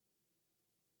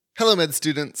Hello, med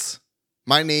students.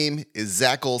 My name is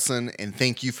Zach Olson, and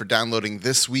thank you for downloading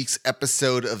this week's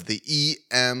episode of the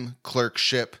EM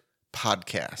Clerkship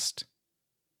Podcast.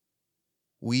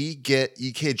 We get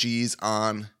EKGs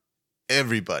on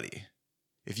everybody.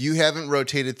 If you haven't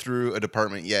rotated through a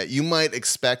department yet, you might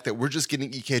expect that we're just getting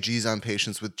EKGs on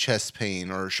patients with chest pain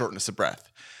or shortness of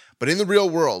breath. But in the real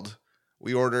world,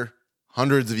 we order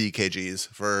hundreds of EKGs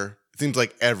for, it seems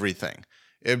like, everything.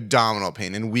 Abdominal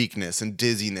pain and weakness and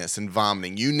dizziness and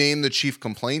vomiting. You name the chief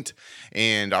complaint,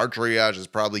 and our triage is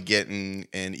probably getting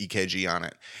an EKG on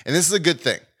it. And this is a good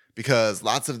thing because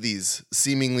lots of these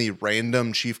seemingly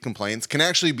random chief complaints can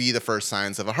actually be the first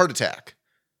signs of a heart attack.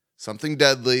 Something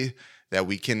deadly that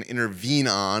we can intervene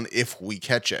on if we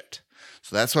catch it.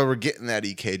 So that's why we're getting that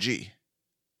EKG.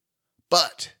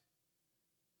 But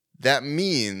that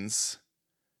means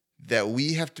that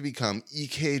we have to become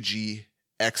EKG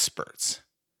experts.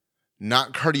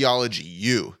 Not cardiology,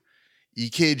 you.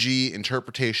 EKG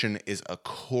interpretation is a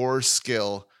core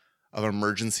skill of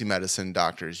emergency medicine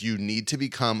doctors. You need to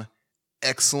become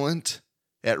excellent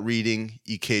at reading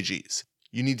EKGs.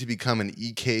 You need to become an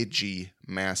EKG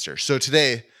master. So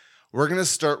today, we're going to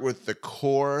start with the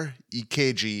core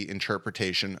EKG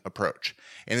interpretation approach.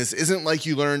 And this isn't like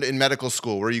you learned in medical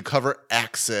school where you cover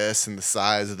axis and the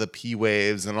size of the P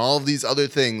waves and all of these other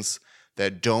things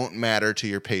that don't matter to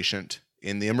your patient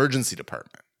in the emergency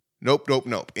department. Nope.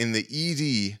 In the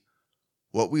ED,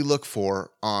 what we look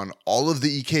for on all of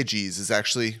the EKGs is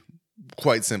actually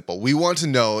quite simple. We want to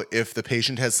know if the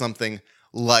patient has something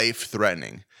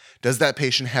life-threatening. Does that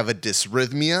patient have a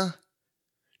dysrhythmia?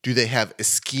 Do they have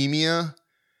ischemia?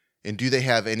 And do they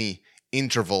have any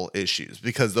interval issues?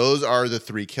 Because those are the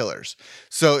three killers.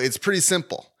 So it's pretty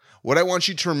simple. What I want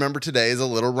you to remember today is a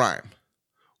little rhyme.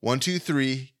 1, 2,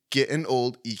 3, get an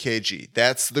old EKG.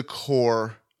 That's the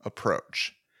core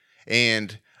approach.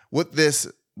 And what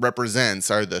this represents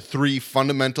are the three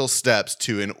fundamental steps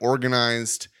to an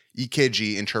organized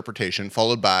EKG interpretation,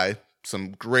 followed by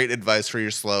some great advice for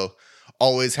your slow.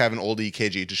 Always have an old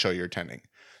EKG to show you're attending.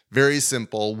 Very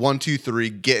simple. 1, 2, 3,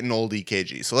 get an old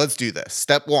EKG. So let's do this.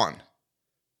 Step 1,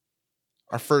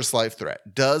 our first life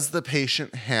threat. Does the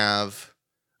patient have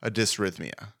a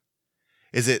dysrhythmia?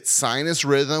 Is it sinus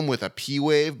rhythm with a P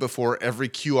wave before every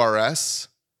QRS?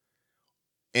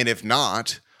 And if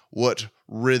not, what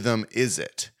rhythm is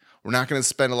it? We're not going to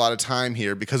spend a lot of time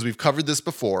here because we've covered this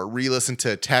before. Re-listen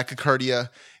to tachycardia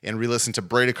and re-listen to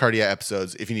bradycardia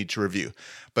episodes if you need to review.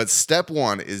 But step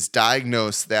 1 is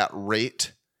diagnose that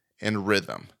rate and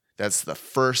rhythm. That's the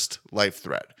first life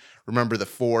threat. Remember the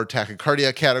 4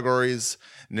 tachycardia categories: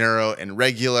 narrow and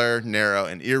regular, narrow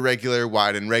and irregular,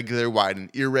 wide and regular, wide and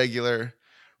irregular.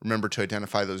 Remember to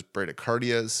identify those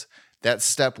bradycardias. That's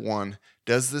step 1.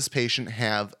 Does this patient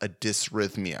have a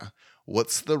dysrhythmia?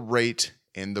 What's the rate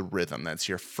and the rhythm? That's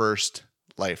your first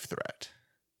life threat.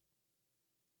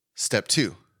 Step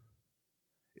 2,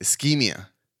 ischemia.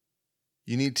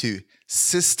 You need to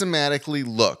systematically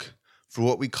look for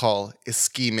what we call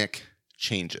ischemic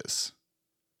changes.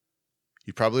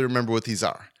 You probably remember what these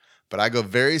are, but I go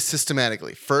very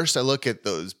systematically. First, I look at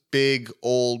those big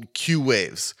old Q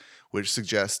waves, which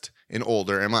suggest an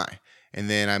older MI. And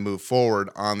then I move forward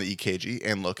on the EKG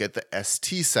and look at the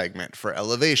ST segment for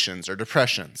elevations or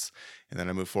depressions. And then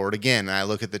I move forward again and I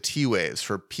look at the T waves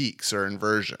for peaks or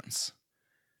inversions.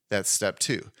 That's step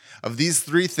 2. Of these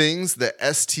 3 things, the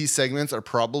ST segments are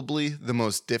probably the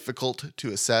most difficult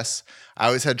to assess. I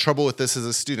always had trouble with this as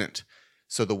a student.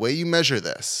 So the way you measure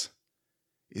this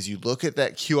is you look at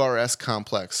that QRS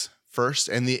complex first,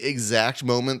 and the exact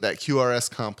moment that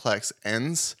QRS complex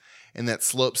ends and that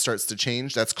slope starts to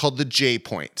change, that's called the J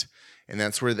point. And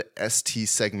that's where the ST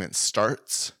segment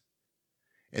starts.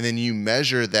 And then you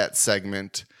measure that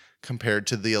segment compared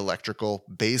to the electrical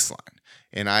baseline.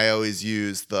 And I always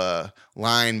use the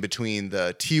line between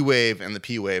the T wave and the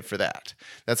P wave for that.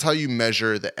 That's how you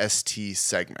measure the ST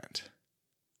segment.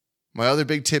 My other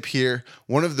big tip here,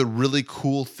 one of the really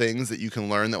cool things that you can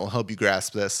learn that will help you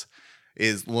grasp this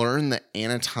is learn the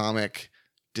anatomic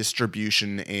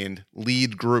distribution and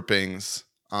lead groupings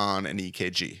on an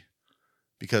EKG.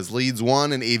 Because leads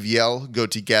 1 and AVL go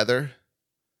together,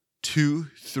 2,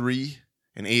 3,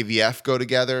 and AVF go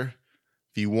together,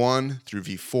 V1 through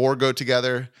V4 go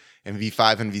together, and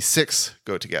V5 and V6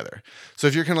 go together. So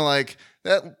if you're kind of like,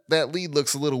 that lead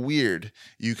looks a little weird,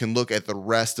 you can look at the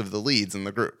rest of the leads in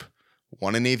the group.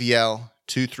 1 in AVL,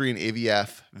 2, 3 in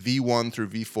AVF, V1 through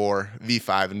V4,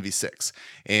 V5, and V6.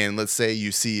 And let's say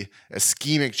you see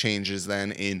ischemic changes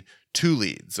then in 2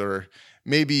 leads, or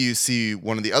maybe you see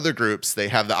one of the other groups, they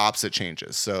have the opposite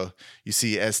changes. So you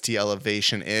see ST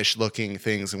elevation-ish looking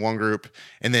things in one group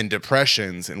and then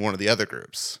depressions in one of the other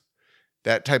groups.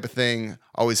 That type of thing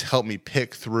always helped me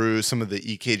pick through some of the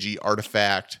EKG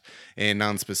artifact and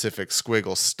nonspecific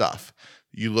squiggle stuff.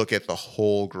 You look at the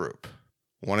whole group.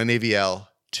 1 in AVL,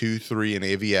 2, 3 in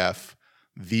AVF,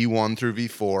 V1 through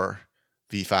V4,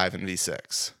 V5 and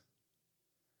V6.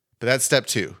 But that's step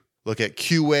 2. Look at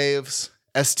Q waves,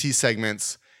 ST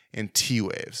segments, and T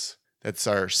waves. That's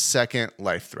our second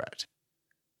life threat.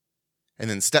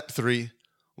 And then step 3,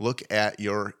 look at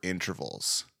your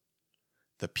intervals.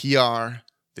 The PR,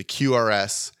 the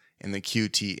QRS, and the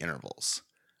QT intervals.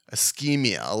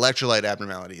 Ischemia, electrolyte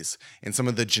abnormalities, and some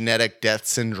of the genetic death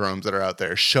syndromes that are out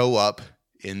there show up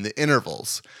in the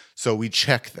intervals. So we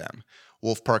check them.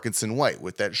 Wolff-Parkinson-White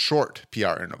with that short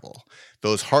PR interval.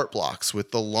 Those heart blocks with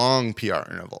the long PR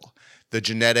interval. The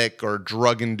genetic or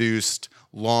drug-induced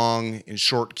long and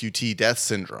short QT death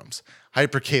syndromes.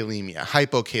 Hyperkalemia,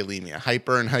 hypokalemia,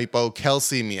 hyper and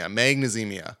hypocalcemia,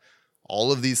 magnesemia.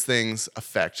 All of these things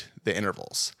affect the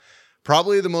intervals.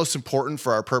 Probably the most important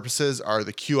for our purposes are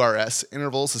the QRS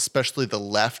intervals, especially the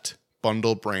left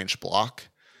bundle branch block,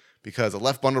 because a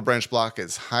left bundle branch block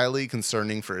is highly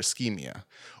concerning for ischemia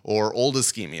or old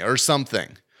ischemia or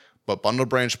something. But bundle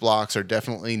branch blocks are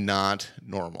definitely not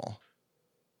normal.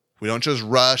 We don't just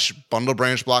rush bundle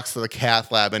branch blocks to the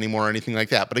cath lab anymore or anything like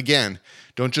that. But again,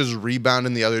 don't just rebound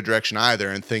in the other direction either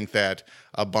and think that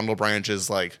a bundle branch is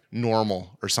like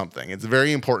normal or something. It's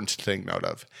very important to take note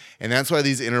of. And that's why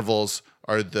these intervals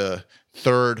are the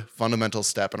third fundamental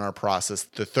step in our process,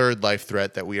 the third life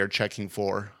threat that we are checking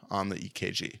for on the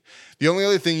EKG. The only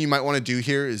other thing you might want to do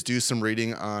here is do some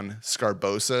reading on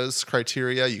Scarbosa's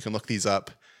criteria. You can look these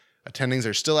up. Attendings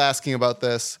are still asking about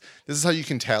this. This is how you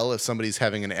can tell if somebody's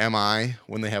having an MI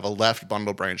when they have a left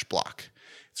bundle branch block.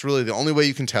 It's really the only way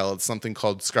you can tell. It's something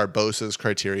called Scarbosa's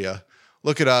criteria.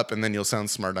 Look it up, and then you'll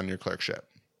sound smart on your clerkship.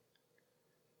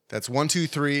 That's 1, 2,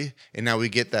 3, and now we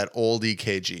get that old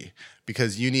EKG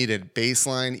because you need a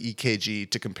baseline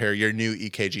EKG to compare your new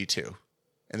EKG to.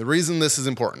 And the reason this is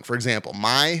important, for example,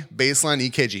 my baseline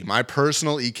EKG, my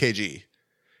personal EKG,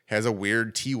 has a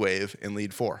weird T wave in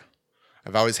lead 4.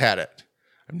 I've always had it.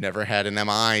 I've never had an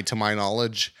MI to my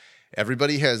knowledge.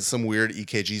 Everybody has some weird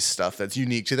EKG stuff that's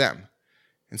unique to them.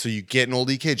 And so you get an old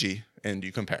EKG and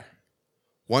you compare.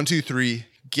 1, 2, 3,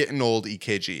 get an old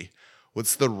EKG.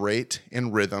 What's the rate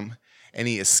and rhythm?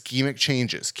 Any ischemic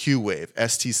changes, Q wave,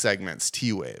 ST segments,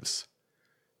 T waves.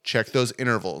 Check those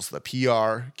intervals, the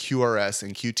PR, QRS,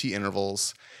 and QT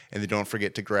intervals. And then don't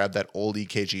forget to grab that old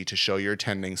EKG to show your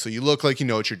attending so you look like you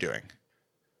know what you're doing.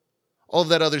 All of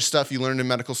that other stuff you learned in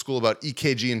medical school about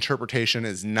EKG interpretation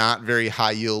is not very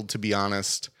high yield, to be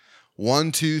honest.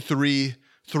 1, 2, 3,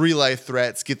 3 life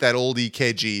threats, get that old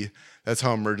EKG. That's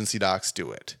how emergency docs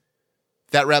do it.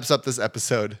 That wraps up this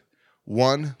episode.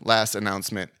 One last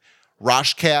announcement.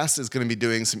 Roshcast is going to be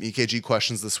doing some EKG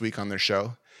questions this week on their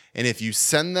show. And if you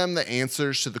send them the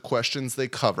answers to the questions they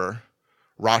cover,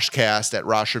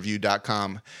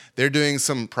 roshcast@roshreview.com, they're doing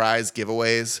some prize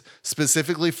giveaways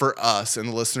specifically for us and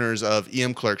the listeners of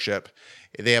EM Clerkship.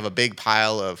 They have a big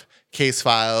pile of case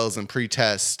files and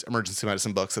pre-test emergency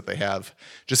medicine books that they have.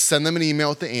 Just send them an email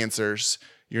with the answers,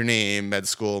 your name, med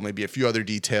school, maybe a few other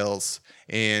details,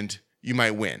 and you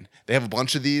might win. They have a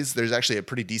bunch of these. There's actually a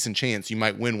pretty decent chance you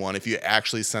might win one if you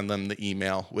actually send them the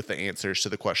email with the answers to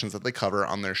the questions that they cover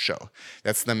on their show.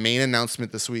 That's the main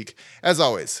announcement this week. As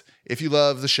always, if you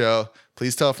love the show,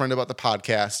 please tell a friend about the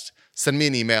podcast. Send me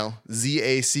an email,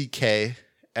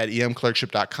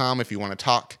 zack@emclerkship.com if you want to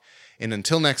talk. And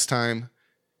until next time,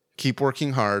 keep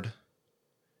working hard,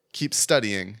 keep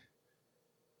studying,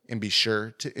 and be sure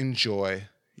to enjoy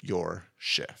your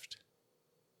shift.